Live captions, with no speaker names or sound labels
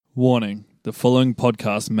Warning, the following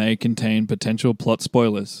podcast may contain potential plot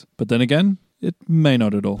spoilers, but then again, it may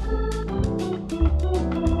not at all.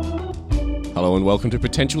 Hello and welcome to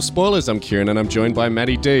Potential Spoilers. I'm Kieran and I'm joined by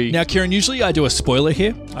Maddie D. Now, Kieran, usually I do a spoiler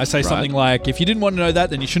here. I say something like, if you didn't want to know that,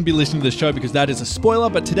 then you shouldn't be listening to the show because that is a spoiler,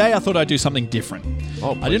 but today I thought I'd do something different.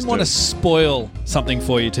 I didn't want to spoil something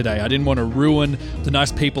for you today. I didn't want to ruin the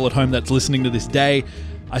nice people at home that's listening to this day.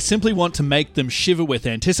 I simply want to make them shiver with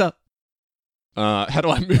anticipation. How do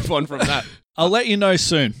I move on from that? I'll let you know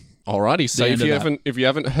soon. Alrighty, so if you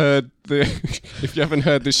haven't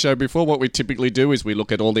heard this show before, what we typically do is we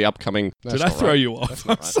look at all the upcoming. Did I throw you off?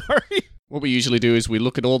 I'm sorry. What we usually do is we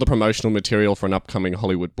look at all the promotional material for an upcoming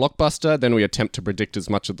Hollywood blockbuster, then we attempt to predict as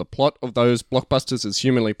much of the plot of those blockbusters as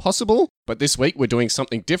humanly possible. But this week we're doing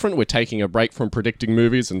something different. We're taking a break from predicting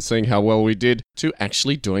movies and seeing how well we did to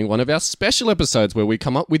actually doing one of our special episodes where we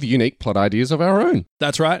come up with unique plot ideas of our own.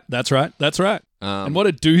 That's right. And what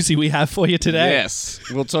a doozy we have for you today. Yes,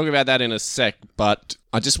 we'll talk about that in a sec, but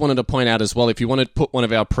I just wanted to point out as well, if you want to put one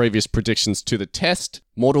of our previous predictions to the test,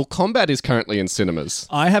 Mortal Kombat is currently in cinemas.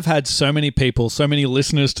 I have had so many people, so many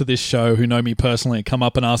listeners to this show who know me personally come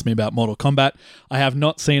up and ask me about Mortal Kombat. I have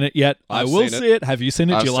not seen it yet. I will see it. Have you seen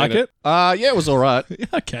it? Do you like it? Yeah, it was all right.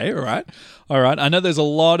 Okay, all right. I know there's a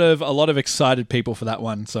lot of excited people for that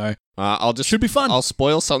one, so should be fun. I'll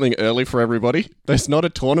spoil something early for everybody. There's not a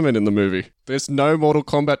tournament in the movie. There's no Mortal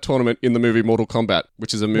Kombat tournament in the movie Mortal Kombat,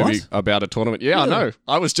 which is a movie about a tournament. Yeah, really? I know.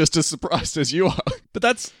 I was just as surprised as you are. But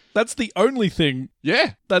that's the only thing.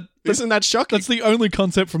 Yeah. Isn't that shocking? That's the only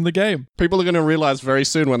concept from the game. People are going to realize very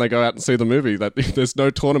soon when they go out and see the movie that there's no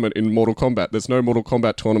tournament in Mortal Kombat. There's no Mortal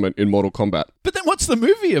Kombat tournament in Mortal Kombat. But then what's the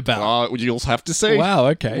movie about? You'll have to see. Wow,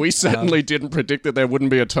 okay. We certainly didn't predict that there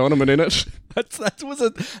wouldn't be a tournament in it.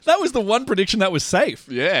 That was the one prediction that was safe.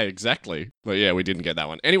 Yeah, exactly. But yeah, we didn't get that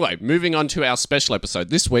one. Anyway, moving on to our special episode.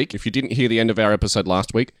 This week, if you didn't hear the end of our episode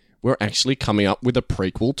last week, we're actually coming up with a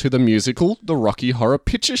prequel to the musical The Rocky Horror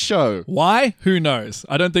Picture Show. Why? Who knows?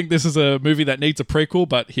 I don't think this is a movie that needs a prequel,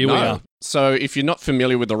 but here we are. So if you're not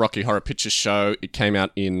familiar with the Rocky Horror Picture Show, it came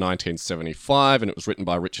out in 1975 and it was written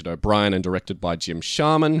by Richard O'Brien and directed by Jim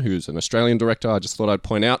Sharman, who's an Australian director, I just thought I'd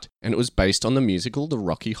point out. And it was based on the musical The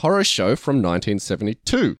Rocky Horror Show from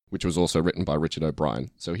 1972, which was also written by Richard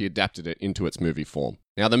O'Brien. So he adapted it into its movie form.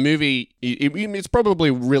 Now, the movie, it's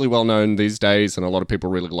probably really well known these days and a lot of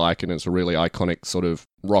people really like it. And it's a really iconic sort of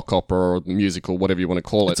rock opera or musical, whatever you want to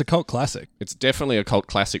call it. It's a cult classic. It's definitely a cult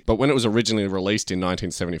classic. But when it was originally released in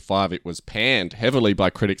 1975, it was panned heavily by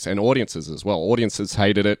critics and audiences as well. Audiences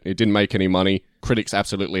hated it. It didn't make any money. Critics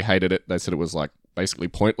absolutely hated it. They said it was like basically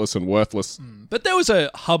pointless and worthless. But there was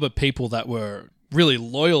a hub of people that were really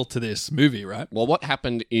loyal to this movie, right? Well, what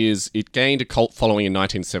happened is it gained a cult following in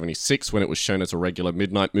 1976 when it was shown as a regular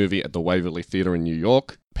midnight movie at the Waverly Theatre in New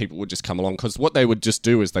York. People would just come along because what they would just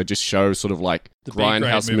do is they just show sort of like the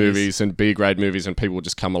grindhouse movies and B-grade movies, and people would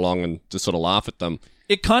just come along and just sort of laugh at them.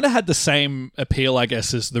 It kind of had the same appeal, I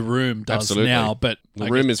guess, as The Room does now, but The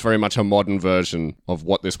Room is very much a modern version of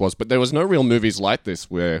what this was. But there was no real movies like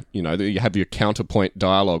this where, you know, you have your counterpoint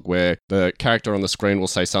dialogue where the character on the screen will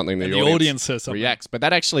say something, the audience says something. Reacts. But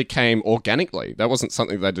that actually came organically. That wasn't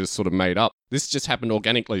something they just sort of made up. This just happened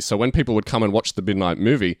organically. So when people would come and watch the midnight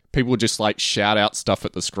movie, people would just like shout out stuff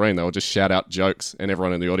at the screen. They would just shout out jokes and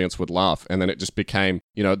everyone in the audience would laugh. And then it just became,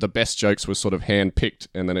 you know, the best jokes were sort of hand-picked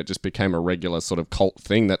and then it just became a regular sort of cult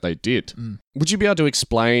thing that they did. Would you be able to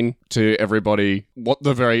explain to everybody what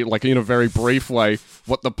the in a very brief way,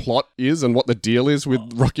 what the plot is and what the deal is with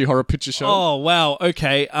Rocky Horror Picture Show? Oh, wow.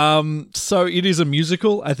 Okay. So it is a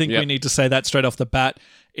musical. I think we need to say that straight off the bat.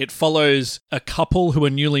 It follows a couple who are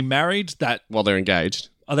newly married Well, they're engaged.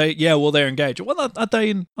 Are they? Yeah, well, they're engaged. Well, aren't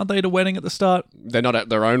they at a wedding at the start? They're not at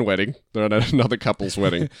their own wedding. They're at another couple's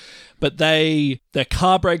wedding. But their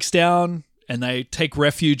car breaks down and they take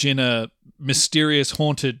refuge in a mysterious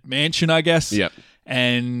haunted mansion, I guess. Yep.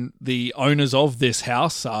 And the owners of this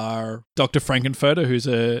house are Dr. Frankenfurter, who's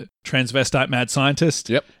a transvestite mad scientist.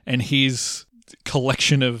 Yep. And his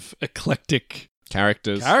collection of eclectic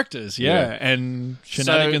characters, yeah. And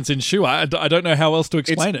shenanigans ensue. I don't know how else to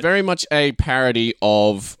explain it. It's very much a parody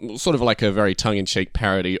of, sort of like a very tongue-in-cheek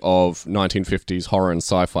parody of 1950s horror and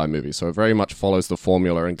sci-fi movies. So it very much follows the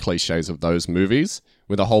formula and cliches of those movies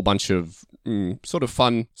with a whole bunch of sort of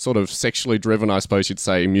fun, sort of sexually driven, I suppose you'd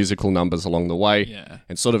say, musical numbers along the way. Yeah.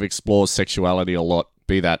 And sort of explores sexuality a lot,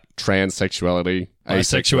 be that transsexuality,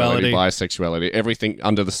 bisexuality, everything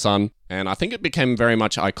under the sun. And I think it became very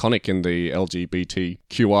much iconic in the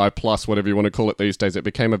LGBTQI plus, whatever you want to call it these days. It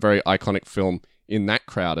became a very iconic film in that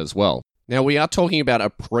crowd as well. Now, we are talking about a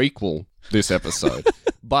prequel this episode.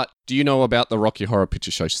 But do you know about the Rocky Horror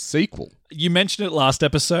Picture Show sequel? You mentioned it last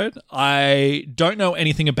episode. I don't know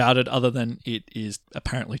anything about it other than it is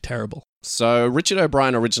apparently terrible. So Richard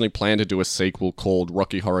O'Brien originally planned to do a sequel called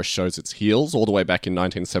Rocky Horror Shows Its Heels all the way back in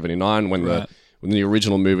 1979 when the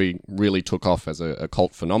original movie really took off as a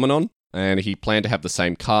cult phenomenon. And he planned to have the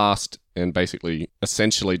same cast and basically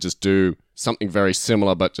essentially just do something very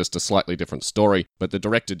similar but just a slightly different story. But the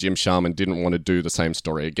director, Jim Sharman, didn't want to do the same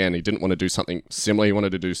story again. He didn't want to do something similar. He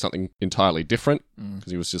wanted to do something entirely different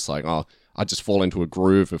because he was just like, oh, I just fall into a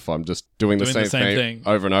groove if I'm just doing the same thing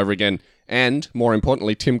over and over again. And more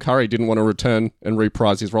importantly, Tim Curry didn't want to return and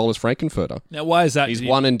reprise his role as Frankenfurter. Now, why is that? He's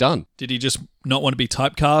one and done. Did he just not want to be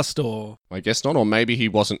typecast or? I guess not, or maybe he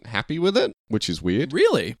wasn't happy with it, which is weird.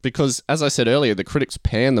 Really? Because, as I said earlier, the critics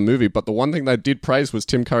panned the movie, but the one thing they did praise was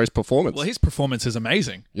Tim Curry's performance. Well, his performance is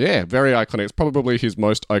amazing. Yeah, very iconic. It's probably his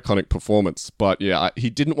most iconic performance. But yeah, he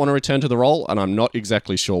didn't want to return to the role, and I'm not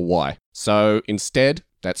exactly sure why. So instead,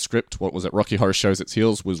 that script, what was it, Rocky Horror Shows Its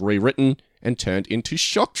Heels, was rewritten and turned into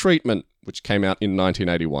Shock Treatment, which came out in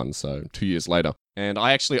 1981, so 2 years later. And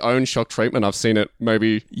I actually own Shock Treatment. I've seen it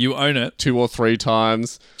maybe... You own it? 2 or 3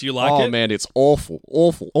 times. Do you like it? Oh, man, it's awful.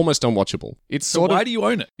 Awful. Almost unwatchable. It's so why do you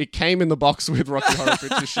own it? It came in the box with Rocky Horror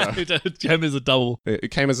Picture Show. It came as a double.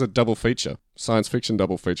 It came as a double feature. Science fiction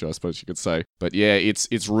double feature, I suppose you could say. But yeah,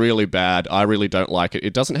 it's really bad. I really don't like it.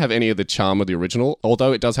 It doesn't have any of the charm of the original,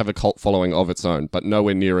 although it does have a cult following of its own, but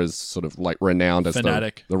nowhere near as sort of like renowned as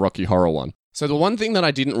the Rocky Horror one. So the one thing that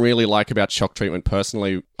I didn't really like about Shock Treatment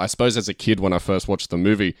personally, I suppose as a kid when I first watched the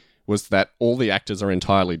movie, was that all the actors are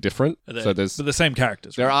entirely different. But the same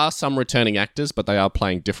characters. There are some returning actors, but they are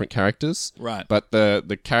playing different characters. Right. But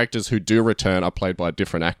the characters who do return are played by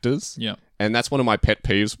different actors. Yeah. And that's one of my pet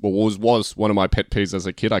peeves, was one of my pet peeves as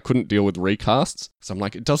a kid. I couldn't deal with recasts. So I'm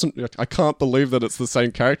like, I can't believe that it's the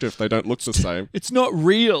same character if they don't look the same. It's not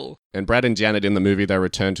real. And Brad and Janet in the movie, they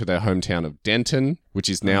return to their hometown of Denton, which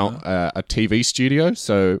is now a TV studio.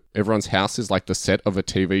 So everyone's house is like the set of a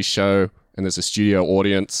TV show, and there's a studio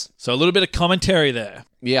audience. So a little bit of commentary there.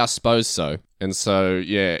 Yeah, I suppose so. And so,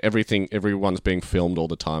 yeah, everyone's being filmed all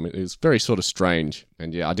the time. It is very sort of strange.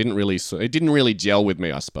 And yeah, it didn't really gel with me,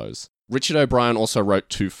 I suppose. Richard O'Brien also wrote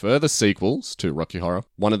 2 further sequels to Rocky Horror,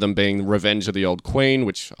 one of them being Revenge of the Old Queen,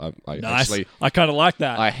 which I kind of like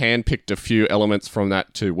that. I handpicked a few elements from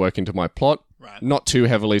that to work into my plot. Right. Not too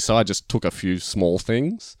heavily, so I just took a few small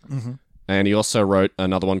things. Mm-hmm. And he also wrote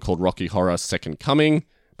another one called Rocky Horror Second Coming,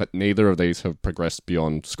 but neither of these have progressed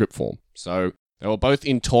beyond script form. So they were both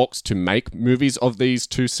in talks to make movies of these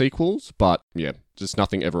 2 sequels, but yeah, just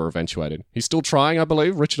nothing ever eventuated. He's still trying, I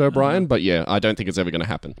believe, Richard O'Brien, but yeah, I don't think it's ever going to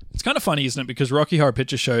happen. It's kind of funny, isn't it? Because Rocky Horror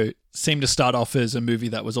Picture Show seemed to start off as a movie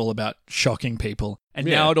that was all about shocking people, and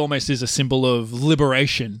now it almost is a symbol of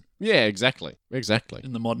liberation. Yeah, exactly.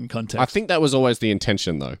 In the modern context. I think that was always the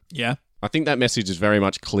intention, though. Yeah. I think that message is very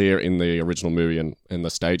much clear in the original movie and the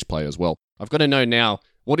stage play as well. I've got to know now,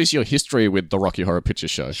 what is your history with the Rocky Horror Picture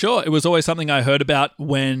Show? Sure, it was always something I heard about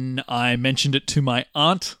when I mentioned it to my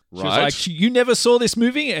aunt. She was like, you never saw this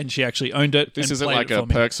movie? And she actually owned it. This isn't like a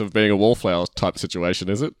Perks of Being a Wallflower type situation,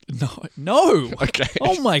 is it? No. Okay.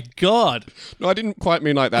 Oh my God. No, I didn't quite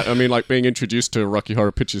mean like that. I mean like being introduced to a Rocky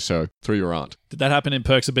Horror Picture Show through your aunt. Did that happen in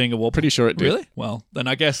Perks of Being a Wallflower? Pretty sure it did. Really? Well, then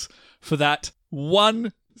I guess for that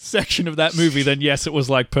one section of that movie, then yes, it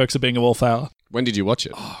was like Perks of Being a Wallflower. When did you watch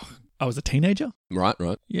it? I was a teenager. Right.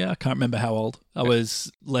 Yeah, I can't remember how old. I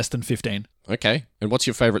was less than 15. Okay. And what's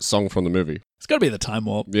your favourite song from the movie? It's got to be The Time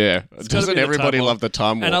Warp. Yeah. Doesn't everybody love The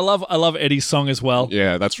Time Warp? And I love Eddie's song as well.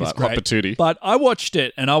 Yeah, that's right. Hot Patootie. But I watched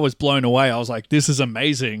it and I was blown away. I was like, this is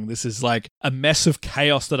amazing. This is like a mess of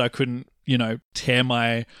chaos that I couldn't, tear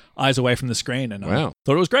my eyes away from the screen. And I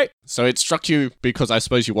thought it was great. So it struck you because I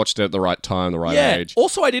suppose you watched it at the right time, the right age.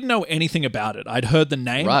 Also, I didn't know anything about it. I'd heard the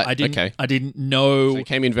name. Right. I didn't know. So it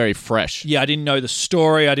came in very fresh. Yeah, I didn't know the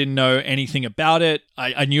story. I didn't know anything about it.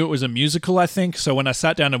 I knew it was a musical, I think. So when I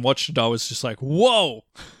sat down and watched it, I was just like, whoa.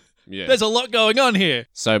 Yeah. There's a lot going on here.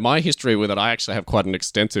 So my history with it, I actually have quite an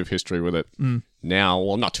extensive history with it. Now,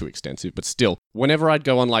 well, not too extensive, but still, whenever I'd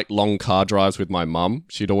go on like long car drives with my mum,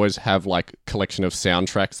 she'd always have like a collection of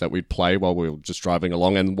soundtracks that we'd play while we were just driving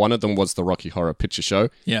along. And one of them was the Rocky Horror Picture Show.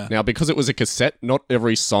 Yeah. Now, because it was a cassette, not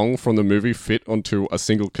every song from the movie fit onto a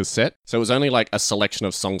single cassette. So it was only like a selection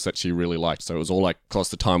of songs that she really liked. So it was all like, of course,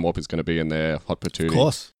 The Time Warp is going to be in there, Hot Patootie. Of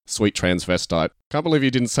course. Sweet Transvestite. Can't believe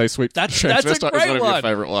you didn't say Sweet Transvestite. That's a great was one of one. your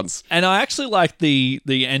favourite ones. And I actually like the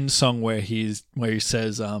end song where he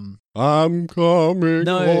says, I'm coming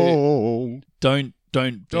home. Don't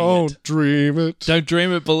Don't be Don't it. dream it. Don't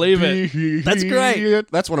dream it, believe it. That's great.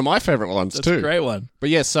 That's one of my favorite ones That's too. a great one. But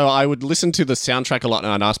yeah, so I would listen to the soundtrack a lot,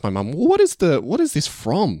 and I'd ask my mum, well, what is this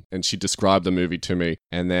from? And she described the movie to me.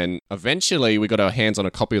 And then eventually we got our hands on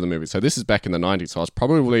a copy of the movie. So this is back in the 90s. So I was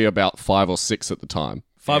probably about 5 or 6 at the time.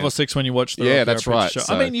 5 or 6 when you watched the Yeah, Rocky that's Horror right. Picture Show.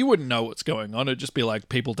 So- I mean, you wouldn't know what's going on. It'd just be like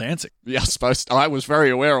people dancing. Yeah, I was very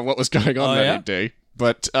aware of what was going on that day.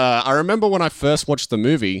 But I remember when I first watched the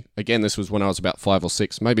movie, again, this was when I was about 5 or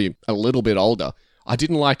 6, maybe a little bit older, I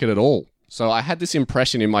didn't like it at all. So I had this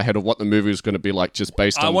impression in my head of what the movie was going to be like just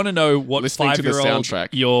based on I want to know what listening to the 5-year-old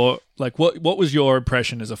soundtrack. What was your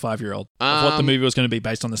impression as a 5-year-old of what the movie was going to be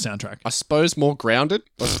based on the soundtrack? I suppose more grounded.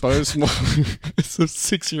 I suppose more... As a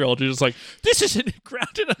 6-year-old, you're just like, this isn't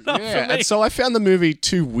grounded enough for me. And so I found the movie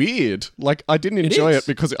too weird. Like, I didn't enjoy it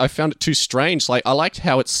because I found it too strange. Like, I liked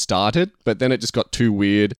how it started, but then it just got too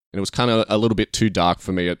weird, and it was kind of a little bit too dark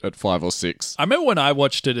for me at 5 or 6. I remember when I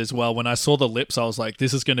watched it as well, when I saw the lips, I was like,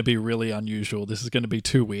 this is going to be really unusual. This is going to be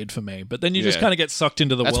too weird for me. But then you just kind of get sucked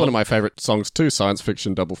into the world. That's one of my favorite songs too, science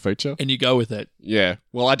fiction double feature. And you go with it. Yeah.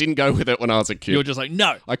 Well, I didn't go with it when I was a kid. You were just like,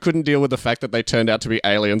 no. I couldn't deal with the fact that they turned out to be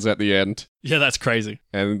aliens at the end. Yeah, that's crazy.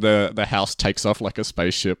 And the house takes off like a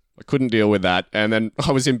spaceship. I couldn't deal with that. And then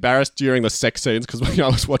I was embarrassed during the sex scenes because I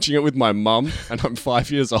was watching it with my mum and I'm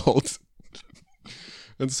 5 years old.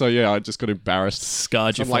 And so, yeah, I just got embarrassed.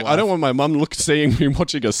 Scarred you I'm for like, life. I don't want my mum seeing me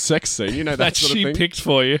watching a sex scene. You know, that sort of she thing. picked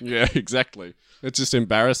for you. Yeah, exactly. It's just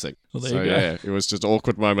embarrassing. Well, there So, you go. yeah, it was just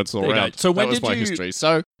awkward moments all There you go. around. So when that was did my you- history.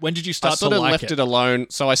 So When did you I start to sort of like left it alone.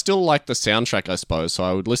 So I still liked the soundtrack, I suppose. So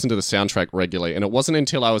I would listen to the soundtrack regularly. And it wasn't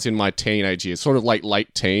until I was in my teenage years, sort of like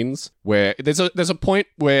late teens, where there's a point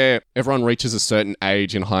where everyone reaches a certain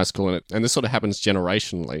age in high school, and this sort of happens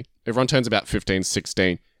generationally. Everyone turns about 15,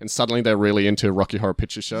 16, and suddenly they're really into Rocky Horror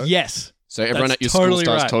Picture Show. Yes. So everyone That's at your totally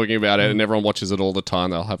school starts right. talking about it, and everyone watches it all the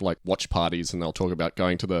time. They'll have like watch parties, and they'll talk about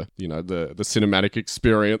going to the cinematic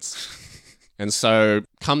experience. And so,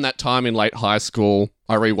 come that time in late high school,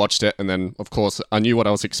 I rewatched it, and then, of course, I knew what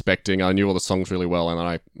I was expecting. I knew all the songs really well, and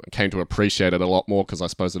I came to appreciate it a lot more because I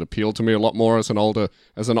suppose it appealed to me a lot more as an older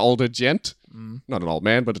gent. Not an old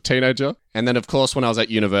man, but a teenager. And then, of course, when I was at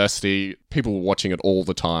university, people were watching it all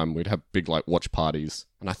the time. We'd have big, like, watch parties.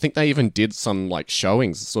 And I think they even did some, like,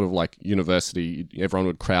 showings, sort of like university. Everyone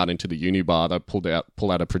would crowd into the uni bar. They'd pull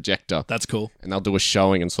out a projector. That's cool. And they'll do a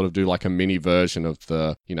showing and sort of do, like, a mini version of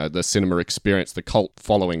the cinema experience, the cult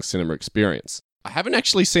following cinema experience. I haven't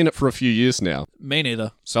actually seen it for a few years now. Me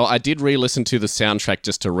neither. So I did re-listen to the soundtrack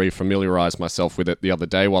just to re-familiarize myself with it the other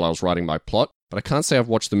day while I was writing my plot, but I can't say I've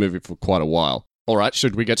watched the movie for quite a while. All right,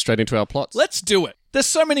 should we get straight into our plots? Let's do it. There's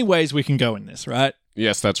so many ways we can go in this, right?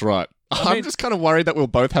 Yes, that's right. I mean- I'm just kind of worried that we'll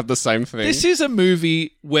both have the same thing. This is a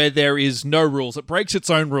movie where there is no rules. It breaks its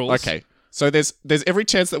own rules. Okay. So there's every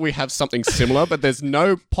chance that we have something similar, but there's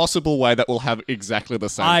no possible way that we'll have exactly the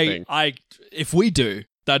same thing. If we do,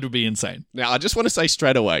 that would be insane. Now, I just want to say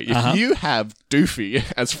straight away, if you have Doofy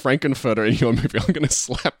as Frankenfurter in your movie, I'm going to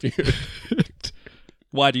slap you.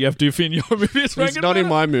 Why do you have Doofy in your movie? He's not in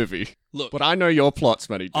my movie. Look, But I know your plots,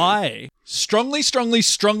 Matty D. I strongly, strongly,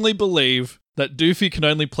 strongly believe that Doofy can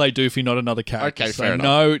only play Doofy, not another character. Okay, so fair enough.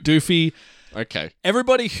 no, Doofy. Okay.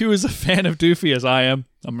 Everybody who is a fan of Doofy, as I am,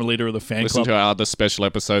 I'm a leader of the fan Listen club. to our other special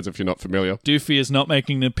episodes if you're not familiar. Doofy is not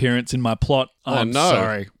making an appearance in my plot. I'm no.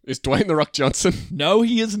 sorry. Is Dwayne The Rock Johnson? No,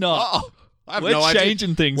 he is not. Oh, I have We're no idea.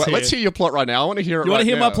 changing things Well, here. let's hear your plot right now. I want to hear it You wanna right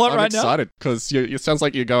hear now. my plot I'm right now? excited because it sounds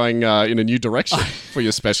like you're going in a new direction for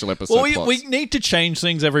your special episode Well, plots. we need to change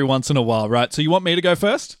things every once in a while, right? So you want me to go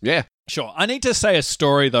first? Yeah. Sure. I need to say a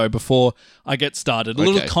story, though, before I get started. A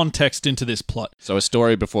little Okay. context into this plot. So a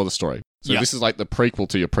story before the story. So Yeah. this is like the prequel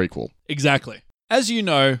to your prequel. Exactly. As you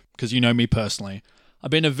know, because you know me personally,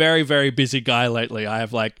 I've been a very, very busy guy lately. I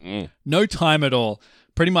have no time at all.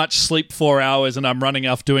 Pretty much sleep 4 hours and I'm running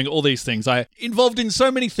off doing all these things. I involved in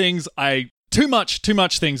so many things. Too much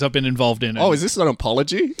things I've been involved in. Oh, is this an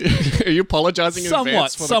apology? Are you apologizing in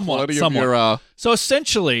advance for the quality of your... So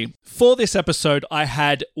essentially, for this episode, I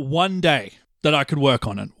had one day that I could work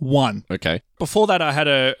on it. One. Okay. Before that, I had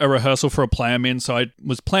a rehearsal for a play I'm in, so I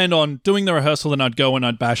was planned on doing the rehearsal, and I'd go and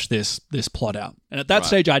I'd bash this plot out. And at that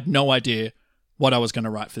stage, I had no idea what I was going to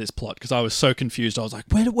write for this plot because I was so confused. I was like,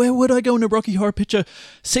 where would I go in a Rocky Horror Picture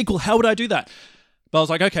sequel? How would I do that? But I was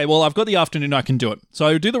like, okay, well, I've got the afternoon, I can do it. So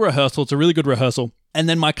I do the rehearsal. It's a really good rehearsal. And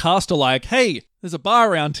then my cast are like, hey, there's a bar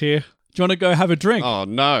around here. Do you want to go have a drink? Oh,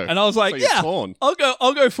 no. And I was like, So you're yeah, torn.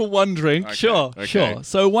 I'll go for one drink. Okay, Sure.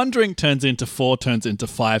 So one drink turns into 4, turns into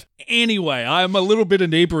 5. Anyway, I'm a little bit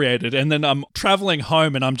inebriated and then I'm traveling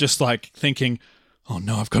home and I'm just like thinking, oh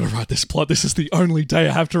no, I've got to write this plot. This is the only day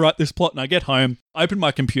I have to write this plot. And I get home, I open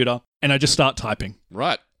my computer, and I just start typing.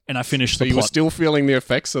 Right. And I finish So the you were plot. still feeling the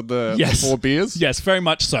effects of the 4 beers? Yes, very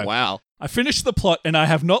much so. Wow. I finished the plot, and I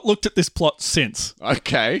have not looked at this plot since.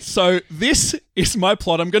 Okay. So this is my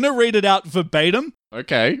plot. I'm going to read it out verbatim.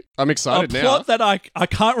 Okay. I'm excited now. A plot that I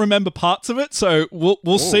can't remember parts of it, so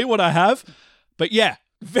we'll see what I have. But yeah,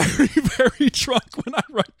 very, very drunk when I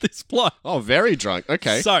wrote this plot. Oh, very drunk.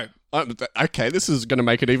 Okay. So... okay, this is going to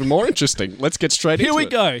make it even more interesting. Let's get straight into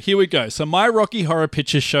it. Here we go. So my Rocky Horror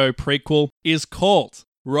Picture Show prequel is called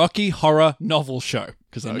Rocky Horror Novel Show,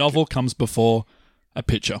 because a novel comes before a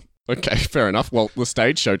picture. Okay, fair enough. Well, the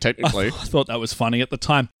stage show, technically. I thought that was funny at the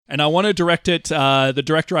time. And I want to direct it. The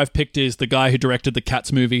director I've picked is the guy who directed the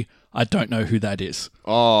Cats movie. I don't know who that is.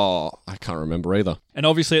 Oh, I can't remember either. And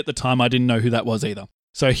obviously at the time, I didn't know who that was either.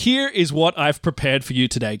 So here is what I've prepared for you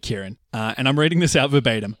today, Kieran. And I'm reading this out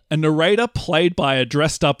verbatim. A narrator played by a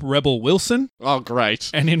dressed-up Rebel Wilson. Oh,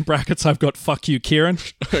 great. And in brackets, I've got fuck you, Kieran.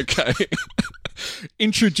 Okay.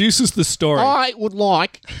 Introduces the story. I would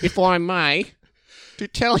like, if I may, to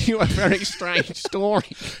tell you a very strange story.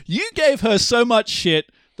 You gave her so much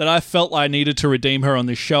shit that I felt I needed to redeem her on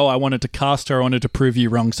this show. I wanted to cast her. I wanted to prove you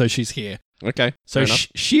wrong, so she's here. Okay. So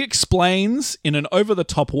she explains in an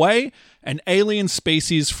over-the-top way an alien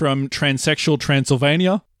species from transsexual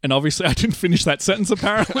Transylvania. And obviously I didn't finish that sentence,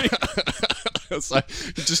 apparently. So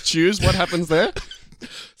you just choose what happens there?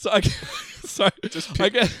 I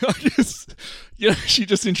guess, you know, she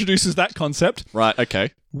just introduces that concept. Right,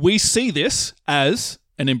 okay. We see this as,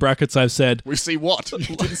 and in brackets I've said... We see what? You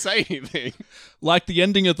didn't say anything. Like the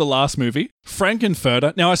ending of the last movie,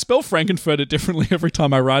 Frankenfurter... Now, I spell Frankenfurter differently every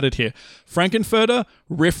time I write it here. Frankenfurter,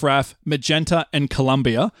 Riff Raff, Magenta, and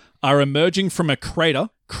Columbia are emerging from a crater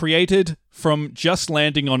created from just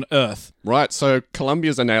landing on Earth. Right, so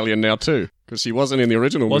Columbia's an alien now too, because she wasn't in the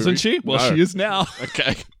original movie. Wasn't she? Well, No. she is now.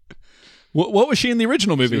 Okay. What was she in the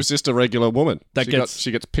original movie? She was just a regular woman.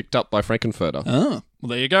 She gets picked up by Frankenfurter. Oh, well,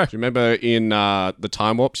 there you go. Do you remember in the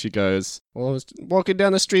Time Warp, she goes, well, I was walking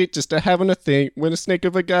down the street just having a think when a snake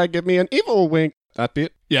of a guy gave me an evil wink. That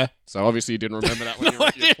bit? Yeah. So obviously you didn't remember that when you No, I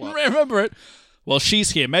wrote your didn't plot. remember it. Well,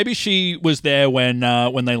 she's here. Maybe she was there when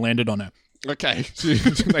they landed on her. Okay.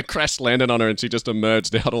 They crash landed on her and she just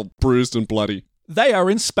emerged out all bruised and bloody. They are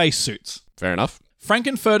in spacesuits. Fair enough.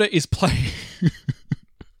 Frankenfurter is played...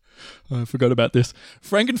 I forgot about this.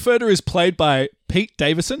 Frankenfurter is played by Pete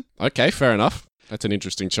Davison. Okay, fair enough. That's an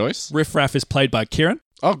interesting choice. Riff Raff is played by Kieran.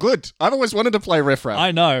 Oh, good. I've always wanted to play Riff Raff.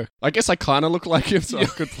 I know. I guess I kind of look like him, so I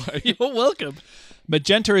could play. You're welcome.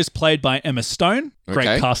 Magenta is played by Emma Stone. Great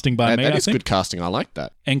Okay. casting by me, That I is think. good casting. I like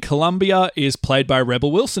that. And Columbia is played by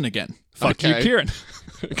Rebel Wilson again. Fuck you, Okay. Kieran.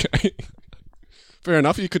 Okay. Fair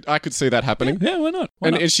enough. I could see that happening. Yeah, why not?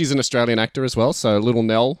 Why not? And she's an Australian actor as well. So Little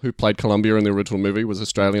Nell, who played Columbia in the original movie, was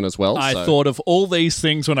Australian as well. I so thought of all these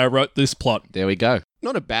things when I wrote this plot. there we go.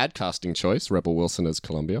 Not a bad casting choice, Rebel Wilson as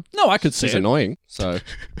Columbia. No, I could see She's it. annoying. So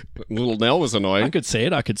Little Nell was I annoying. could see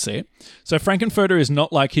it. So Frankenfurter is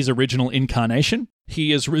not like his original incarnation.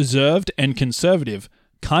 He is reserved and conservative,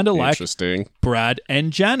 kind of like Interesting. Brad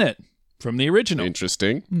and Janet from the original.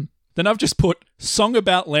 Interesting. Then I've just put song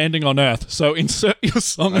about landing on Earth. So insert your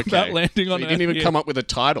song about Okay. landing So on you Earth. didn't even here. come up with a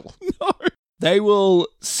title. No. They will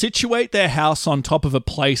situate their house on top of a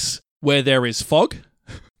place where there is fog.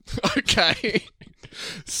 Okay.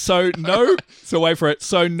 So wait for it.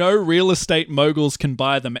 So no real estate moguls can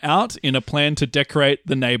buy them out in a plan to decorate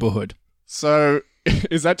the neighborhood. So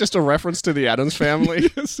is that just a reference to the Addams Family?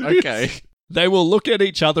 Yes, it Okay. is. They will look at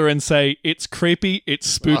each other and say, it's creepy, it's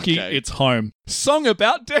spooky, Okay. it's home. Song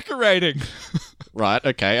about decorating. Right,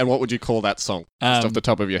 okay. And what would you call that song? Just off the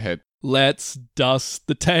top of your head. Let's dust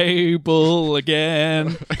the table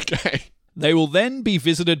again. Okay. They will then be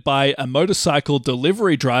visited by a motorcycle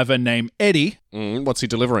delivery driver named Eddie. What's he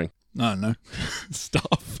delivering? I don't know.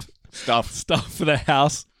 Stuff. Stuff. Stuff for the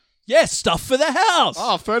house. Yes, stuff for the house.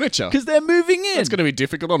 Oh, furniture. Because they're moving in. It's going to be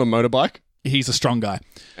difficult on a motorbike. He's a strong guy.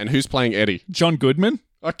 And who's playing Eddie? John Goodman.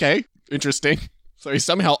 Okay, interesting. So he's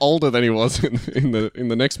somehow older than he was in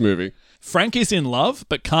the next movie. Frank is in love,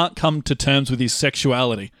 but can't come to terms with his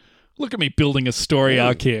sexuality. Look at me building a story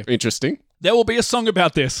arc here. Interesting. There will be a song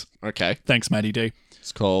about this. Okay. Thanks, Matty D.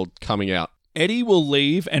 It's called Coming Out. Eddie will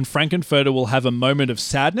leave and Frankenfurter will have a moment of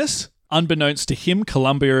sadness. Unbeknownst to him,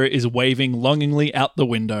 Columbia is waving longingly out the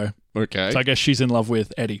window. Okay. So I guess she's in love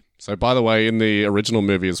with Eddie. So, by the way, in the original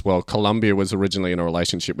movie as well, Columbia was originally in a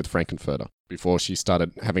relationship with Frankenfurter before she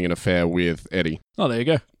started having an affair with Eddie. Oh, there you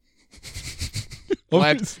go.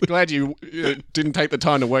 Glad you didn't take the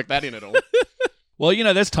time to work that in at all. Well,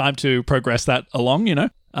 there's time to progress that along,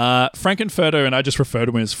 Frankenfurter, and I just refer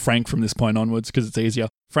to him as Frank from this point onwards because it's easier.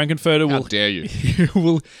 Frankenfurter will... How dare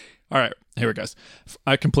you? All right, here it goes.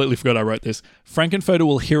 I completely forgot I wrote this. Frankenfurter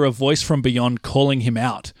will hear a voice from beyond calling him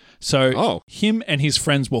out. So him and his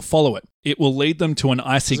friends will follow it. It will lead them to an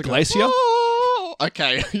icy glacier. Oh,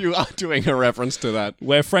 okay, you are doing a reference to that.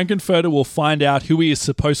 Where Frankenfurter will find out who he is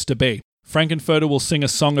supposed to be. Frankenfurter will sing a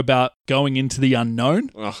song about going into the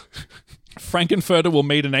unknown. Oh. Frankenfurter will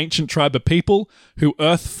meet an ancient tribe of people who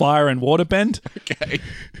earth, fire, and water bend. Okay.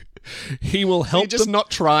 He will help You're just them.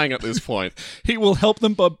 not trying at this point. He will help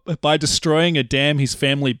them by destroying a dam his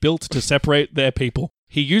family built to separate their people.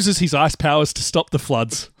 He uses his ice powers to stop the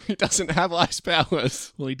floods. He doesn't have ice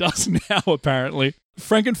powers. Well, he does now, apparently.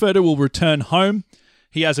 Frankenfurter will return home.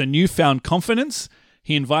 He has a newfound confidence.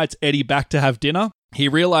 He invites Eddie back to have dinner. He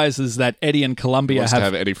realizes that Eddie and Columbia Wants to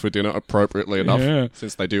have Eddie for dinner appropriately enough,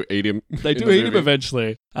 since they do eat him. They do eat him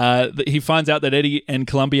eventually. He finds out that Eddie and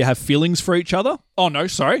Columbia have feelings for each other. Oh no,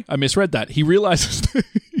 sorry, I misread that. He realizes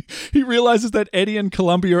that Eddie and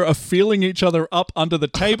Columbia are feeling each other up under the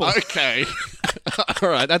table. Okay, all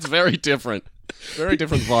right, that's very different. Very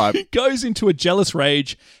different vibe. He goes into a jealous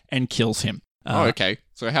rage and kills him. Okay.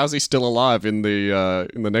 So how's he still alive in the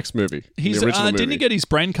next movie? He's the original movie? Didn't he get his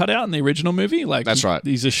brain cut out in the original movie? That's right.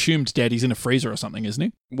 He's assumed dead. He's in a freezer or something, isn't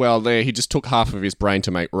he? Well, he just took half of his brain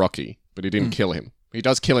to make Rocky, but he didn't kill him. He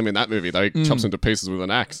does kill him in that movie, though. He chops him to pieces with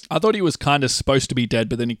an axe. I thought he was kind of supposed to be dead,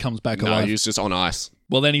 but then he comes back alive. No, he's just on ice.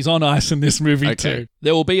 Well, then he's on ice in this movie too.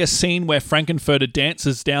 There will be a scene where Frankenfurter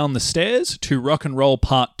dances down the stairs to Rock and Roll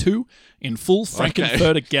Part 2 in full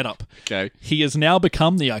Frankenfurter getup. Okay. He has now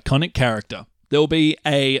become the iconic character. There will be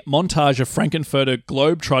a montage of Frankenfurter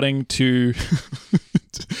globe-trotting to...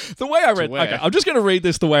 the way I read... Okay, I'm just going to read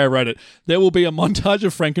this the way I wrote it. There will be a montage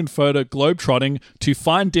of Frankenfurter globe-trotting to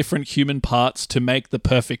find different human parts to make the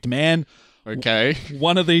perfect man. Okay.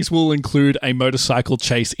 One of these will include a motorcycle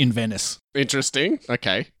chase in Venice. Interesting.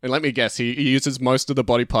 Okay. And let me guess, he uses most of the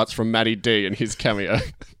body parts from Matty D in his cameo.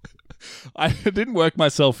 I didn't work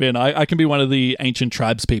myself in. I can be one of the ancient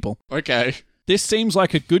tribes people. Okay. This seems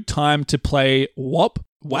like a good time to play WAP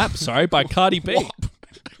by Cardi B.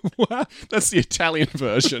 WAP? That's the Italian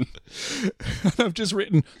version. I've just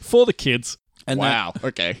written for the kids. And wow.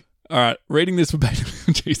 Okay. All right. Reading this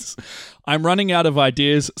verbatim. Jesus. I'm running out of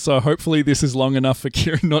ideas, so hopefully this is long enough for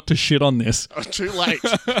Kieran not to shit on this. Oh, too late.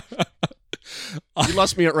 You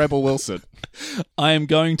lost me at Rebel Wilson. I am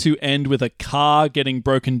going to end with a car getting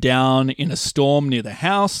broken down in a storm near the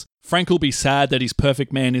house. Frank will be sad that his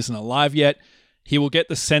perfect man isn't alive yet. He will get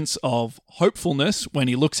the sense of hopefulness when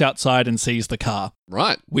he looks outside and sees the car.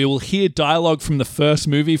 Right. We will hear dialogue from the first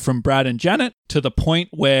movie from Brad and Janet to the point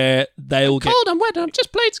where they'll get... Cold, I'm wet, I'm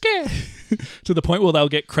just plain scared. To the point where they'll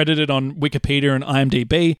get credited on Wikipedia and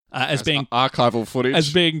IMDb as being... archival footage.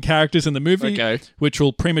 As being characters in the movie, okay. Which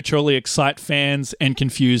will prematurely excite fans and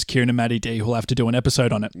confuse Kieran and Matty D, who'll have to do an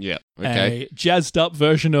episode on it. Yeah, okay. A jazzed up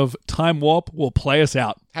version of Time Warp will play us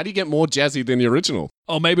out. How do you get more jazzy than the original?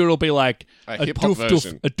 Or maybe it'll be like a hip-hop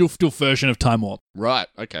version. A doof version of Time Warp. Right,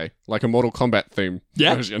 okay. Like a Mortal Kombat theme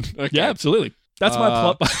version. Okay. Yeah, absolutely. That's my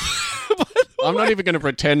plot. I'm not even going to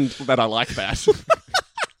pretend that I like that.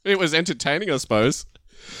 It was entertaining, I suppose.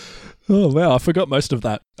 Oh, wow. I forgot most of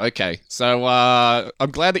that. Okay. So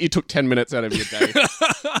I'm glad that you took 10 minutes out of your day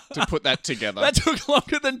to put that together. That took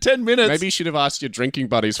longer than 10 minutes. Maybe you should have asked your drinking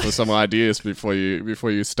buddies for some ideas before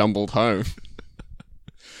you stumbled home.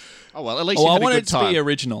 Oh, well, at least you had a good time. I wanted it to be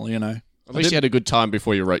original, you know. At least you had a good time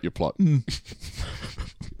before you wrote your plot.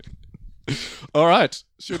 All right.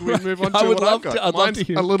 Should we move on to what I've got? I'd love to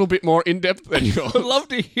hear a little bit more in-depth than yours. I'd love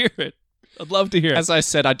to hear it. As I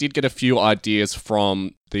said, I did get a few ideas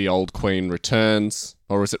from The Old Queen Returns.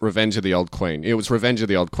 Or was it Revenge of the Old Queen? It was Revenge of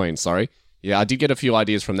the Old Queen, sorry. Yeah, I did get a few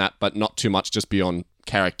ideas from that, but not too much, just beyond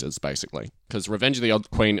characters, basically. Because Revenge of the Old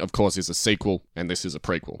Queen, of course, is a sequel, and this is a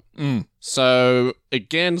prequel. So,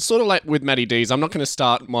 again, sort of like with Matty D's, I'm not going to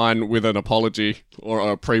start mine with an apology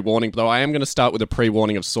or a pre-warning, though I am going to start with a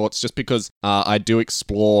pre-warning of sorts, just because I do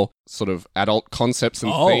explore sort of adult concepts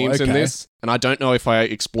and themes in this, and I don't know if I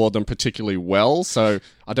explored them particularly well, so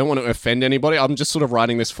I don't want to offend anybody. I'm just sort of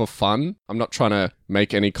writing this for fun. I'm not trying to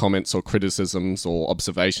make any comments or criticisms or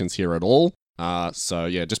observations here at all. So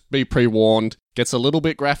yeah, just be pre-warned. Gets a little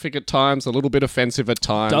bit graphic at times, a little bit offensive at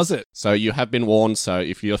times. Does it? So you have been warned. So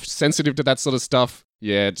if you're sensitive to that sort of stuff,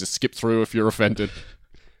 yeah, just skip through if you're offended.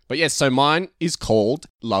 But yes, so mine is called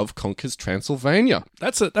Love Conquers Transylvania.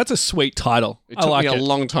 That's a sweet title. It took me a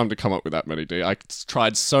long time to come up with that, Matty D. I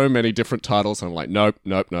tried so many different titles, and I'm like, nope.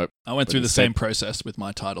 I went through the same process with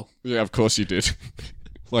my title. Yeah, of course you did.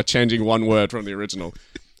 Like changing one word from the original.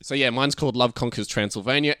 So yeah, mine's called Love Conquers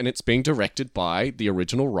Transylvania, and it's being directed by the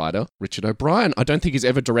original writer, Richard O'Brien. I don't think he's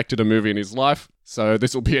ever directed a movie in his life, so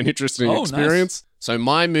this will be an interesting experience. Nice. So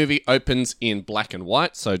my movie opens in black and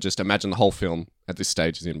white, so just imagine the whole film at this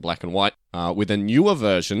stage is in black and white, with a newer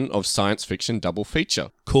version of science fiction double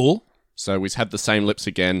feature. Cool. So we've had the same lips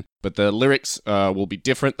again, but the lyrics will be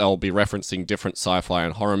different. They'll be referencing different sci-fi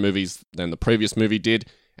and horror movies than the previous movie did.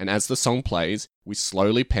 And as the song plays, we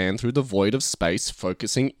slowly pan through the void of space,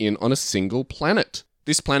 focusing in on a single planet.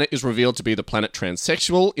 This planet is revealed to be the planet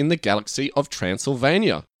Transsexual in the galaxy of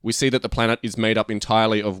Transylvania. We see that the planet is made up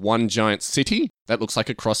entirely of one giant city that looks like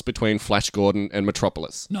a cross between Flash Gordon and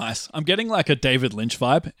Metropolis. Nice. I'm getting like a David Lynch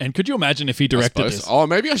vibe. And could you imagine if he directed this? Oh,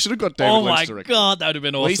 maybe I should have got David Lynch directed. Oh my God, that would have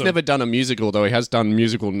been awesome. Well, he's never done a musical, though. He has done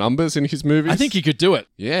musical numbers in his movies. I think he could do it.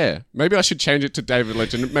 Yeah. Maybe I should change it to David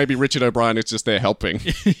Lynch, and maybe Richard O'Brien is just there helping.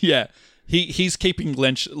 Yeah. He's keeping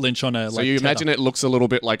Lynch on a... So you imagine it looks a little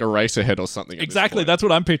bit like Eraserhead or something. Exactly, that's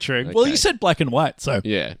what I'm picturing. Okay. Well, you said black and white, so...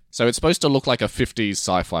 Yeah, so it's supposed to look like a 50s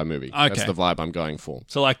sci-fi movie. Okay. That's the vibe I'm going for.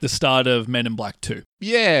 So like the start of Men in Black 2.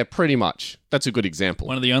 Yeah, pretty much. That's a good example.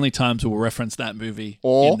 One of the only times we'll reference that movie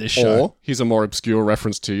in this show. Or, here's a more obscure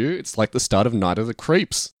reference to you, it's like the start of Night of the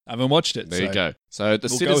Creeps. I haven't watched it. There you go. So the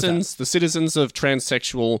citizens of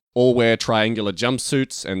Transsexual all wear triangular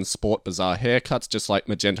jumpsuits and sport bizarre haircuts, just like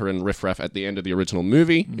Magenta and Riff Raff at the end of the original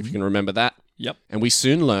movie, if you can remember that. Yep. And we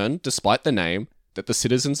soon learn, despite the name, that the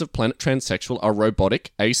citizens of Planet Transsexual are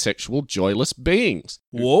robotic, asexual, joyless beings.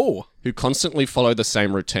 Whoa. Who constantly follow the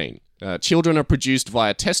same routine. Children are produced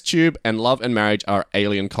via test tube, and love and marriage are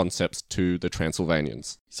alien concepts to the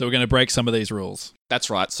Transylvanians. So we're going to break some of these rules. That's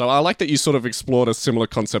right. So I like that you sort of explored a similar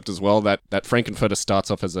concept as well, that Frankenfurter starts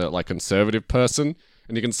off as a conservative person,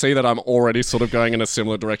 and you can see that I'm already sort of going in a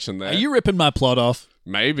similar direction there. Are you ripping my plot off?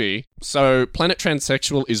 Maybe. So Planet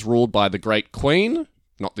Transsexual is ruled by the Great Queen,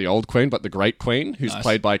 not the old queen, but the Great Queen, who's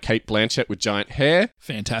played by Cate Blanchett with giant hair.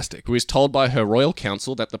 Fantastic. Who is told by her royal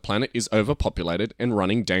council that the planet is overpopulated and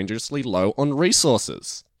running dangerously low on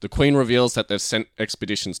resources. The Queen reveals that they've sent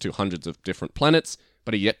expeditions to hundreds of different planets,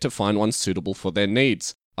 but are yet to find one suitable for their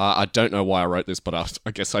needs. I don't know why I wrote this, but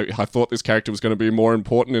I guess I thought this character was going to be more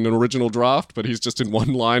important in an original draft, but he's just in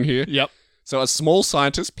one line here. Yep. So a small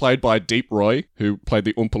scientist played by Deep Roy, who played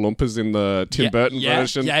the Oompa Loompas in the Tim Burton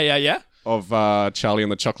version. Yeah. Of Charlie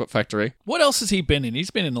and the Chocolate Factory. What else has he been in?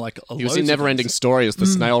 He's been in like a He was in Neverending Story as the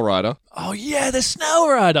Snail Rider. Oh yeah, the Snail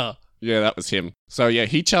Rider. Yeah, that was him. So yeah,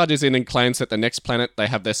 he charges in and claims that the next planet they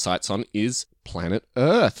have their sights on is planet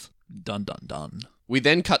Earth. Dun dun dun. We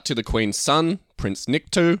then cut to the Queen's son, Prince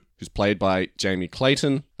Nikto, who's played by Jamie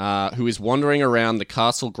Clayton, who is wandering around the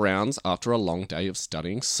castle grounds after a long day of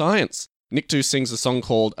studying science. Nikto sings a song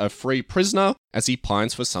called A Free Prisoner as he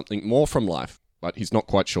pines for something more from life. But he's not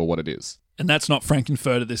quite sure what it is. And that's not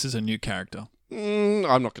Frankenfurter, this is a new character. I'm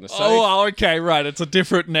not going to say. Oh, okay, right. It's a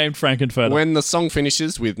different named Frankenfurter. When the song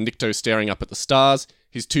finishes with Nikto staring up at the stars,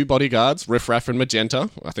 his two bodyguards, Riff Raff and Magenta,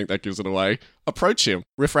 I think that gives it away, approach him.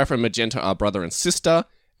 Riff Raff and Magenta are brother and sister,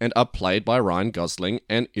 and are played by Ryan Gosling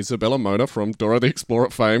and Isabella Mona from Dora the Explorer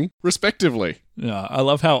fame, respectively. Yeah, I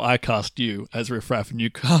love how I cast you as Riff Raff and you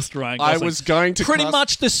cast Ryan Gosling. I was going to Pretty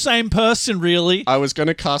much the same person, really. I was going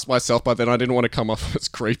to cast myself, but then I didn't want to come off as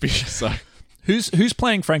creepy, so... Who's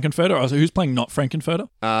playing Frankenfurter? Or who's playing not Frankenfurter?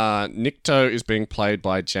 Nikto is being played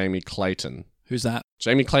by Jamie Clayton. Who's that?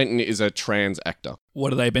 Jamie Clayton is a trans actor.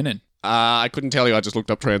 What have they been in? I couldn't tell you. I just looked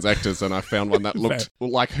up trans actors and I found one that looked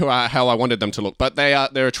like how I wanted them to look. But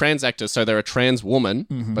they're a trans actor, so they're a trans woman,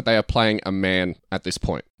 but they are playing a man at this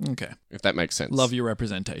point. Okay. If that makes sense. Love your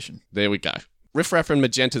representation. There we go. Riff Raff and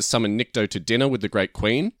Magenta summon Nikto to dinner with the Great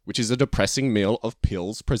Queen, which is a depressing meal of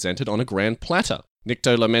pills presented on a grand platter.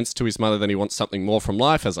 Nikto laments to his mother that he wants something more from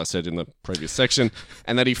life, as I said in the previous section,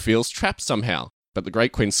 and that he feels trapped somehow. But the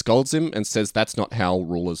Great Queen scolds him and says that's not how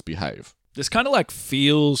rulers behave. This kind of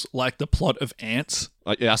feels like the plot of Ants.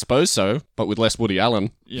 Yeah, I suppose so, but with less Woody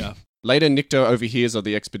Allen. Yeah. Later, Nikto overhears of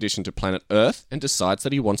the expedition to planet Earth and decides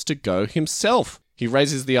that he wants to go himself. He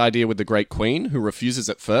raises the idea with the Great Queen, who refuses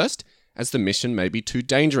at first, as the mission may be too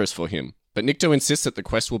dangerous for him. But Nikto insists that the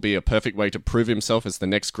quest will be a perfect way to prove himself as the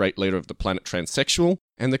next great leader of the planet Transsexual,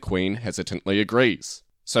 and the Queen hesitantly agrees.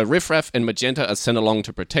 So Riff Raff and Magenta are sent along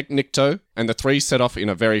to protect Nikto, and the three set off in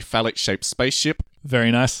a very phallic-shaped spaceship. Very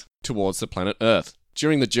nice. Towards the planet Earth.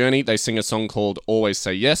 During the journey, they sing a song called Always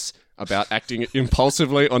Say Yes, about acting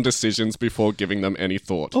impulsively on decisions before giving them any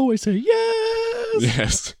thought. Always say yes!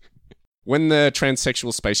 Yes. When the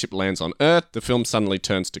transsexual spaceship lands on Earth, the film suddenly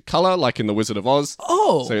turns to colour, like in The Wizard of Oz.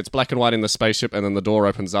 Oh! So it's black and white in the spaceship, and then the door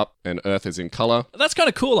opens up, and Earth is in colour. That's kind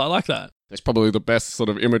of cool. I like that. It's probably the best sort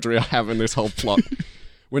of imagery I have in this whole plot.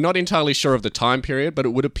 We're not entirely sure of the time period, but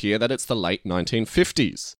it would appear that it's the late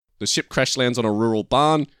 1950s. The ship crash lands on a rural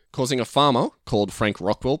barn, causing a farmer called Frank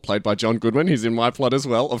Rockwell, played by John Goodwin, he's in my plot as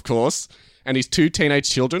well, of course, and his 2 teenage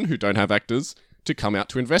children, who don't have actors, to come out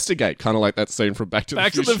to investigate, kind of like that scene from Back to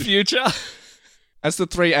the Future. As the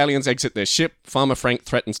 3 aliens exit their ship, Farmer Frank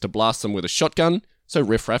threatens to blast them with a shotgun, so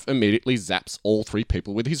Riff Raff immediately zaps all 3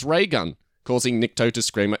 people with his ray gun, causing Nikto to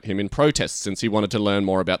scream at him in protest since he wanted to learn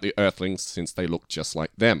more about the Earthlings since they look just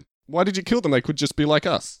like them. Why did you kill them? They could just be like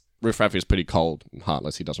us. Riff Raff is pretty cold and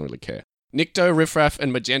heartless, he doesn't really care. Nikto, Riff Raff,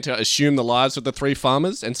 and Magenta assume the lives of the 3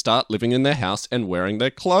 farmers and start living in their house and wearing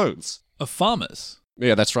their clothes. Of farmers?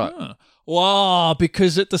 Yeah, that's right. Oh. Wow,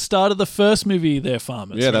 because at the start of the first movie, they're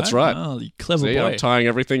farmers. Yeah, that's right. Oh, you clever See, boy. I'm tying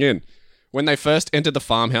everything in. When they first enter the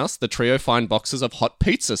farmhouse, the trio find boxes of hot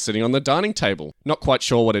pizza sitting on the dining table. Not quite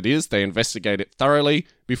sure what it is, they investigate it thoroughly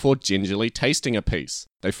before gingerly tasting a piece.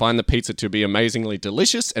 They find the pizza to be amazingly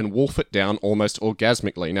delicious and wolf it down almost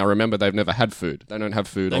orgasmically. Now remember, they've never had food. They don't have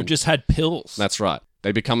food. They've just had pills. That's right.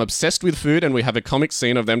 They become obsessed with food, and we have a comic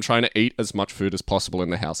scene of them trying to eat as much food as possible in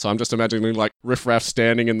the house. So I'm just imagining like Riff Raff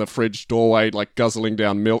standing in the fridge doorway, like guzzling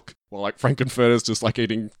down milk, while like Frankenfurter's just like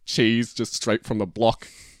eating cheese just straight from the block.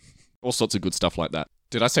 All sorts of good stuff like that.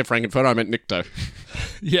 Did I say Frankenfurter? I meant Nikto.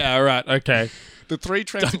 Yeah, right, okay. The 3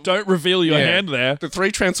 Don't reveal your hand there. The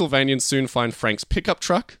 3 Transylvanians soon find Frank's pickup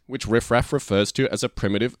truck, which Riff Raff refers to as a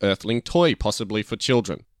primitive earthling toy, possibly for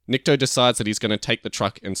children. Nikto decides that he's going to take the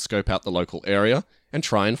truck and scope out the local area and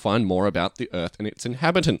try and find more about the Earth and its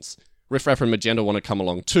inhabitants. Riff Raff and Magenta want to come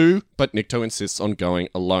along too, but Nikto insists on going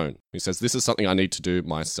alone. He says, "This is something I need to do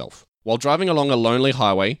myself." While driving along a lonely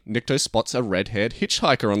highway, Nikto spots a red-haired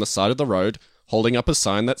hitchhiker on the side of the road, holding up a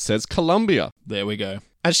sign that says Columbia. There we go.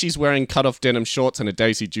 As she's wearing cut-off denim shorts and a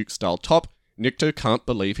Daisy Duke-style top, Nikto can't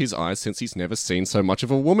believe his eyes since he's never seen so much of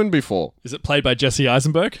a woman before. Is it played by Jesse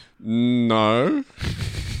Eisenberg? No.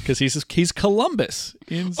 Because he's Columbus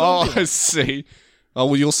in Zambia. Oh, I see. Oh,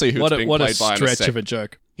 well, you'll see who it's being played by in a sec. What a stretch of a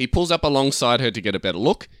joke. He pulls up alongside her to get a better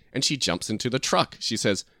look, and she jumps into the truck. She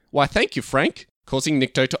says, "Why, thank you, Frank," causing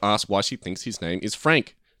Nikto to ask why she thinks his name is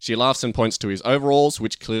Frank. She laughs and points to his overalls,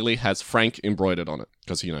 which clearly has Frank embroidered on it,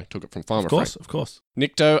 because, took it from Farmer Frank. Of course.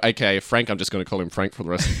 Nikto, aka Frank, I'm just going to call him Frank for the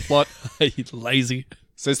rest of the plot. He's lazy.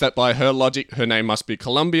 Says that by her logic, her name must be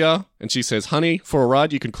Columbia, and she says, "Honey, for a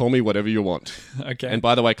ride, you can call me whatever you want." Okay. And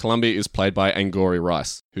by the way, Columbia is played by Angourie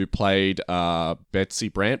Rice, who played Betty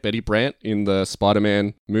Brant in the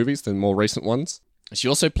Spider-Man movies, the more recent ones. She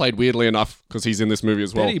also played, weirdly enough, because he's in this movie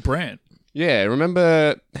as well. Betty Brant. Yeah,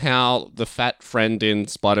 remember how the fat friend in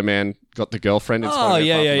Spider-Man got the girlfriend in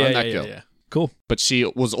Spider-Man? Yeah. Cool. But she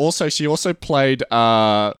also played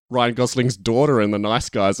Ryan Gosling's daughter in The Nice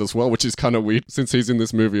Guys as well, which is kind of weird since he's in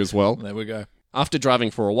this movie as well. There we go. After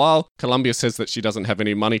driving for a while, Columbia says that she doesn't have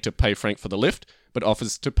any money to pay Frank for the lift, but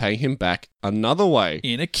offers to pay him back another way.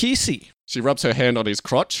 In a kissy. She rubs her hand on his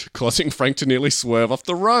crotch, causing Frank to nearly swerve off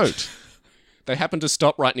the road. They happen to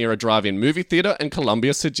stop right near a drive-in movie theater, and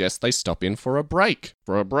Columbia suggests they stop in for a break.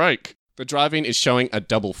 The drive-in is showing a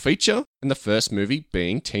double feature, and the first movie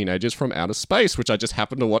being Teenagers from Outer Space, which I just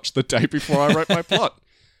happened to watch the day before I wrote my plot.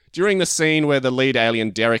 During the scene where the lead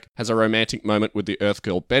alien Derek has a romantic moment with the Earth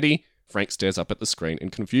girl Betty, Frank stares up at the screen in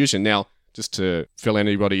confusion. Now, just to fill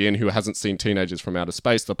anybody in who hasn't seen Teenagers from Outer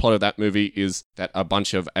Space, the plot of that movie is that a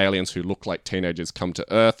bunch of aliens who look like teenagers come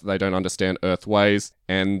to Earth. They don't understand Earth ways,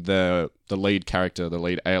 and the lead character, the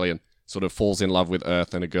lead alien, sort of falls in love with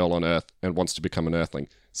Earth and a girl on Earth and wants to become an Earthling.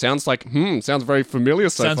 Sounds very familiar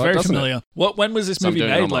so far, Sounds very doesn't familiar. it? When was this movie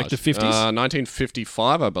made? Like the 50s?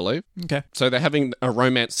 1955, I believe. Okay. So they're having a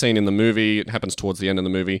romance scene in the movie. It happens towards the end of the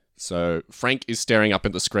movie. So Frank is staring up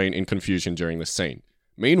at the screen in confusion during this scene.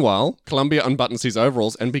 Meanwhile, Columbia unbuttons his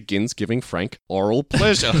overalls and begins giving Frank oral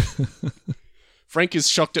pleasure. Frank is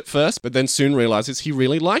shocked at first, but then soon realizes he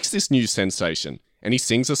really likes this new sensation. And he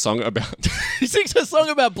sings a song about... He sings a song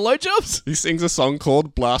about blowjobs? He sings a song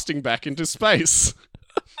called Blasting Back into Space.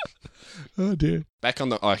 Oh, dear.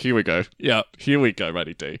 Here we go. Yeah. Here we go,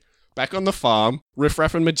 Matty D. Back on the farm, Riff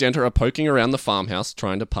Raff and Magenta are poking around the farmhouse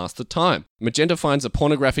trying to pass the time. Magenta finds a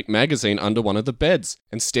pornographic magazine under one of the beds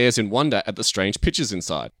and stares in wonder at the strange pictures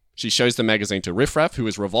inside. She shows the magazine to Riff Raff, who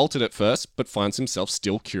is revolted at first, but finds himself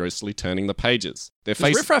still curiously turning the pages. Does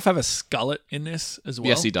Riff Raff have a skullet in this as well?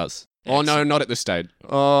 Yes, he does. Excellent. Oh, no, not at this stage.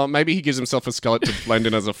 Maybe he gives himself a skullet to blend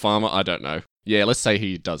in as a farmer. I don't know. Yeah, let's say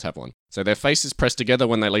he does have one. So their faces press together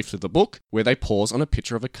when they leaf through the book, where they pause on a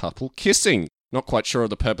picture of a couple kissing. Not quite sure of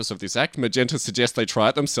the purpose of this act, Magenta suggests they try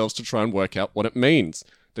it themselves to try and work out what it means.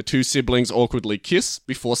 The two siblings awkwardly kiss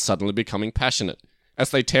before suddenly becoming passionate. As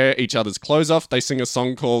they tear each other's clothes off, they sing a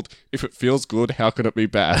song called If It Feels Good, How Can It Be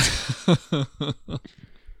Bad?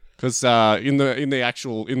 Because in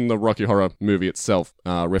the Rocky Horror movie itself,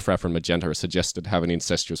 Riff Raff and Magenta are suggested to have an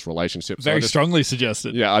incestuous relationship. Very strongly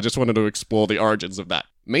suggested. Yeah, I just wanted to explore the origins of that.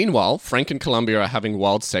 Meanwhile, Frank and Columbia are having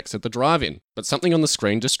wild sex at the drive-in, but something on the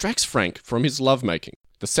screen distracts Frank from his lovemaking.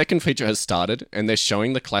 The second feature has started, and they're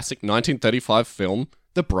showing the classic 1935 film,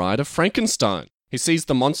 The Bride of Frankenstein. He sees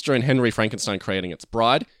the monster in Henry Frankenstein creating its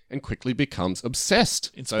bride and quickly becomes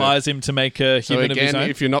obsessed. Inspires him to make a human of his own.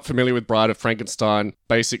 If you're not familiar with Bride of Frankenstein,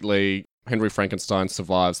 basically Henry Frankenstein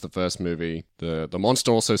survives the first movie. The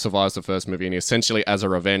monster also survives the first movie, and he essentially, as a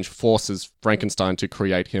revenge, forces Frankenstein to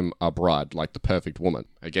create him a bride, like the perfect woman.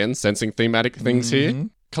 Again, sensing thematic things here.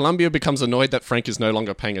 Columbia becomes annoyed that Frank is no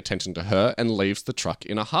longer paying attention to her and leaves the truck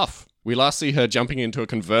in a huff. We last see her jumping into a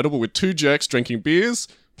convertible with two jerks drinking beers,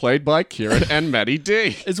 played by Kieran and Maddie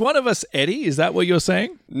D. Is one of us Eddie? Is that what you're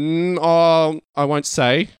saying? I won't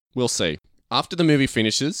say. We'll see. After the movie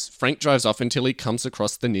finishes, Frank drives off until he comes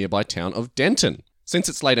across the nearby town of Denton. Since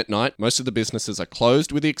it's late at night, most of the businesses are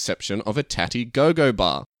closed with the exception of a tatty go-go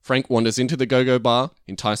bar. Frank wanders into the go-go bar,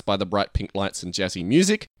 enticed by the bright pink lights and jazzy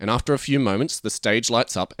music, and after a few moments, the stage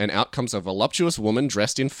lights up and out comes a voluptuous woman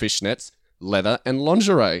dressed in fishnets, leather, and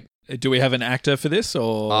lingerie. Do we have an actor for this,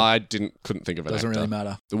 or...? I couldn't think of an actor. Doesn't really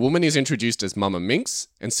matter. The woman is introduced as Mama Minx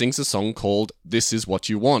and sings a song called This Is What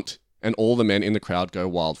You Want, and all the men in the crowd go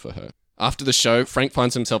wild for her. After the show, Frank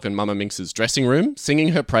finds himself in Mama Minx's dressing room, singing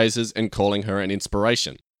her praises and calling her an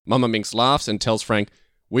inspiration. Mama Minx laughs and tells Frank,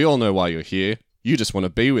 "We all know why you're here. You just want to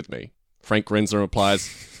be with me." Frank grins and replies,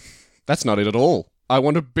 "That's not it at all. I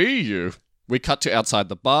want to be you." We cut to outside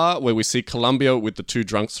the bar, where we see Columbia with the two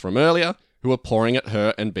drunks from earlier, who are pouring at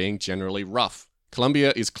her and being generally rough.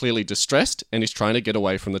 Columbia is clearly distressed and is trying to get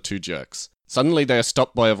away from the two jerks. Suddenly they are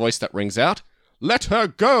stopped by a voice that rings out, "Let her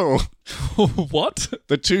go!" What?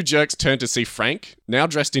 The two jerks turn to see Frank, now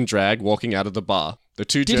dressed in drag, walking out of the bar. The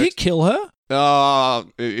two Did he kill her?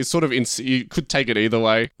 It's sort of, you could take it either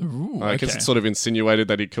way. I guess it's sort of insinuated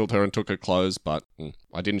that he killed her and took her clothes, but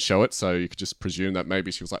I didn't show it, so you could just presume that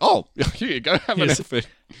maybe she was like, "Oh, here you go, have an effort.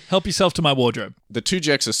 Help yourself to my wardrobe." The two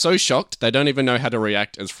jerks are so shocked, they don't even know how to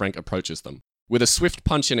react as Frank approaches them. With a swift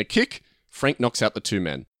punch and a kick, Frank knocks out the two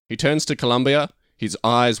men. He turns to Columbia, his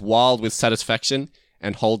eyes wild with satisfaction,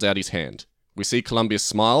 and holds out his hand. We see Columbia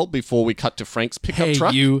smile before we cut to Frank's pickup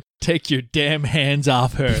truck. Hey, you, take your damn hands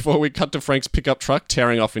off her. Before we cut to Frank's pickup truck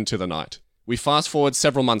tearing off into the night. We fast forward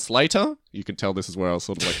several months later. You can tell this is where I was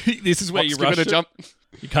sort of like... This is where you rushed it. Jump.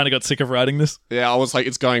 You kind of got sick of writing this? Yeah, I was like,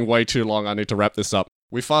 it's going way too long. I need to wrap this up.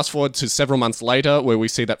 We fast forward to several months later where we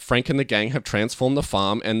see that Frank and the gang have transformed the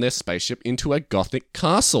farm and their spaceship into a gothic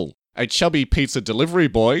castle. A chubby pizza delivery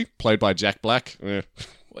boy, played by Jack Black...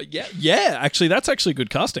 Well, yeah, actually, that's actually good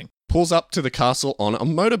casting. Pulls up to the castle on a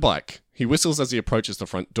motorbike. He whistles as he approaches the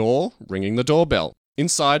front door, ringing the doorbell.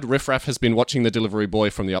 Inside, Riff Raff has been watching the delivery boy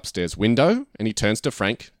from the upstairs window, and he turns to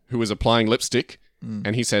Frank, who is applying lipstick,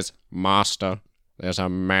 and he says, "Master, there's a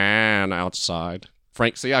man outside."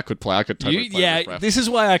 Frank, see, I could totally play Riff Raff. This is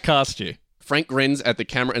why I cast you. Frank grins at the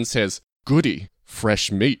camera and says, "Goody,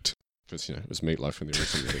 fresh meat." Because, it was meatloaf in the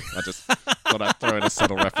original movie. I just thought I'd throw in a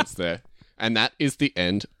subtle reference there. And that is the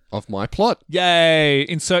end of my plot. Yay!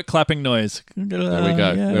 Insert clapping noise. There we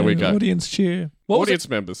go. There we go. Audience cheer. Audience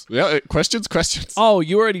members. Yeah, questions? Oh,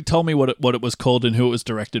 you already told me what it was called and who it was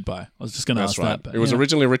directed by. I was just going to ask right. that. But, it was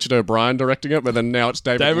originally Richard O'Brien directing it, but then now it's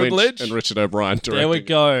David Lynch and Richard O'Brien directing it. There we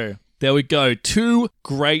go. There we go. Two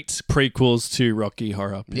great prequels to Rocky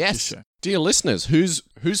Horror Picture Show. Dear listeners, whose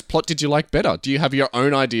plot did you like better? Do you have your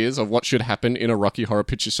own ideas of what should happen in a Rocky Horror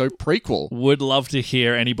Picture Show prequel? Would love to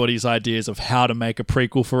hear anybody's ideas of how to make a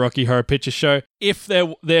prequel for Rocky Horror Picture Show. If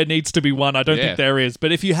there needs to be one, I don't think there is,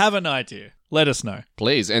 but if you have an idea, let us know.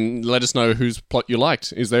 Please, and let us know whose plot you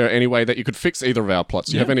liked. Is there any way that you could fix either of our plots?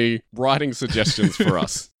 Do you have any writing suggestions for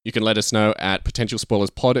us? You can let us know at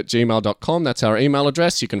potentialspoilerspod@gmail.com. That's our email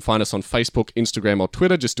address. You can find us on Facebook, Instagram, or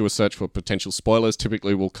Twitter. Just do a search for Potential Spoilers.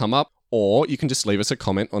 Typically will come up. Or you can just leave us a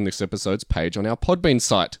comment on this episode's page on our Podbean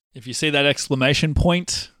site. If you see that exclamation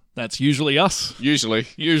point, that's usually us.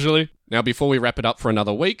 Usually. Now, before we wrap it up for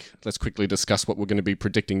another week, let's quickly discuss what we're going to be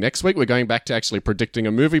predicting next week. We're going back to actually predicting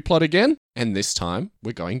a movie plot again. And this time,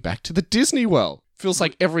 we're going back to the Disney World. Feels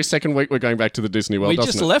like every second week we're going back to the Disney World, doesn't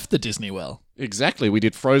it? We just left the Disney World. Exactly. We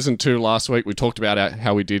did Frozen 2 last week. We talked about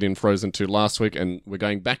how we did in Frozen 2 last week, and we're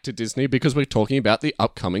going back to Disney because we're talking about the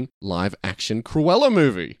upcoming live-action Cruella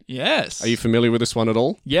movie. Yes. Are you familiar with this one at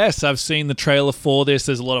all? Yes, I've seen the trailer for this.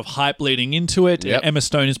 There's a lot of hype leading into it. Yep. Emma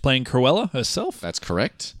Stone is playing Cruella herself. That's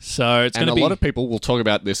correct. So it's going to be... And a lot of people, we'll talk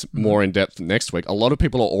about this more in depth next week, a lot of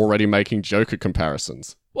people are already making Joker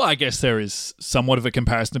comparisons. Well, I guess there is somewhat of a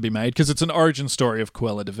comparison to be made because it's an origin story of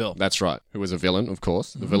Cruella de Vil. That's right. Who was a villain, of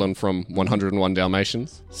course. The villain from 101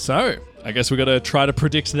 Dalmatians. So, I guess we've got to try to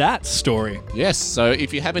predict that story. Yes, so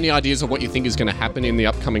if you have any ideas of what you think is going to happen in the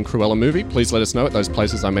upcoming Cruella movie, please let us know at those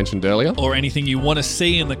places I mentioned earlier. Or anything you want to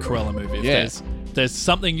see in the Cruella movie. If there's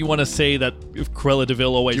something you want to see that if Cruella de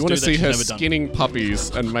Vil always do you want to see her never done. skinning puppies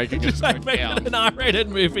and making it Make it an R-rated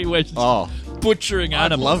movie where she's butchering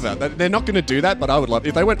I'd animals. love that. They're not going to do that, but I would love...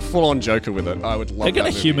 If they went full-on Joker with it, I would love that. They're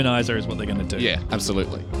going to humanize her is what they're going to do. Yeah,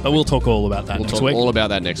 absolutely. But we'll talk all about that We'll next talk week. all about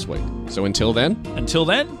that next week. So until then... Until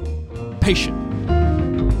then, patient.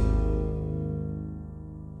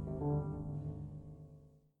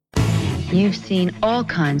 You've seen all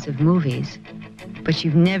kinds of movies, but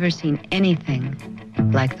you've never seen anything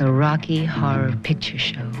like the Rocky Horror Picture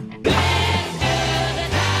Show.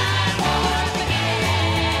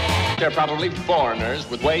 They're probably foreigners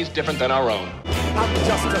with ways different than our own. I'm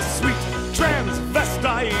just a sweet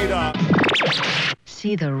transvestite.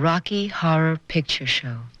 See the Rocky Horror Picture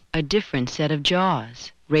Show. A different set of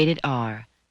Jaws. Rated R.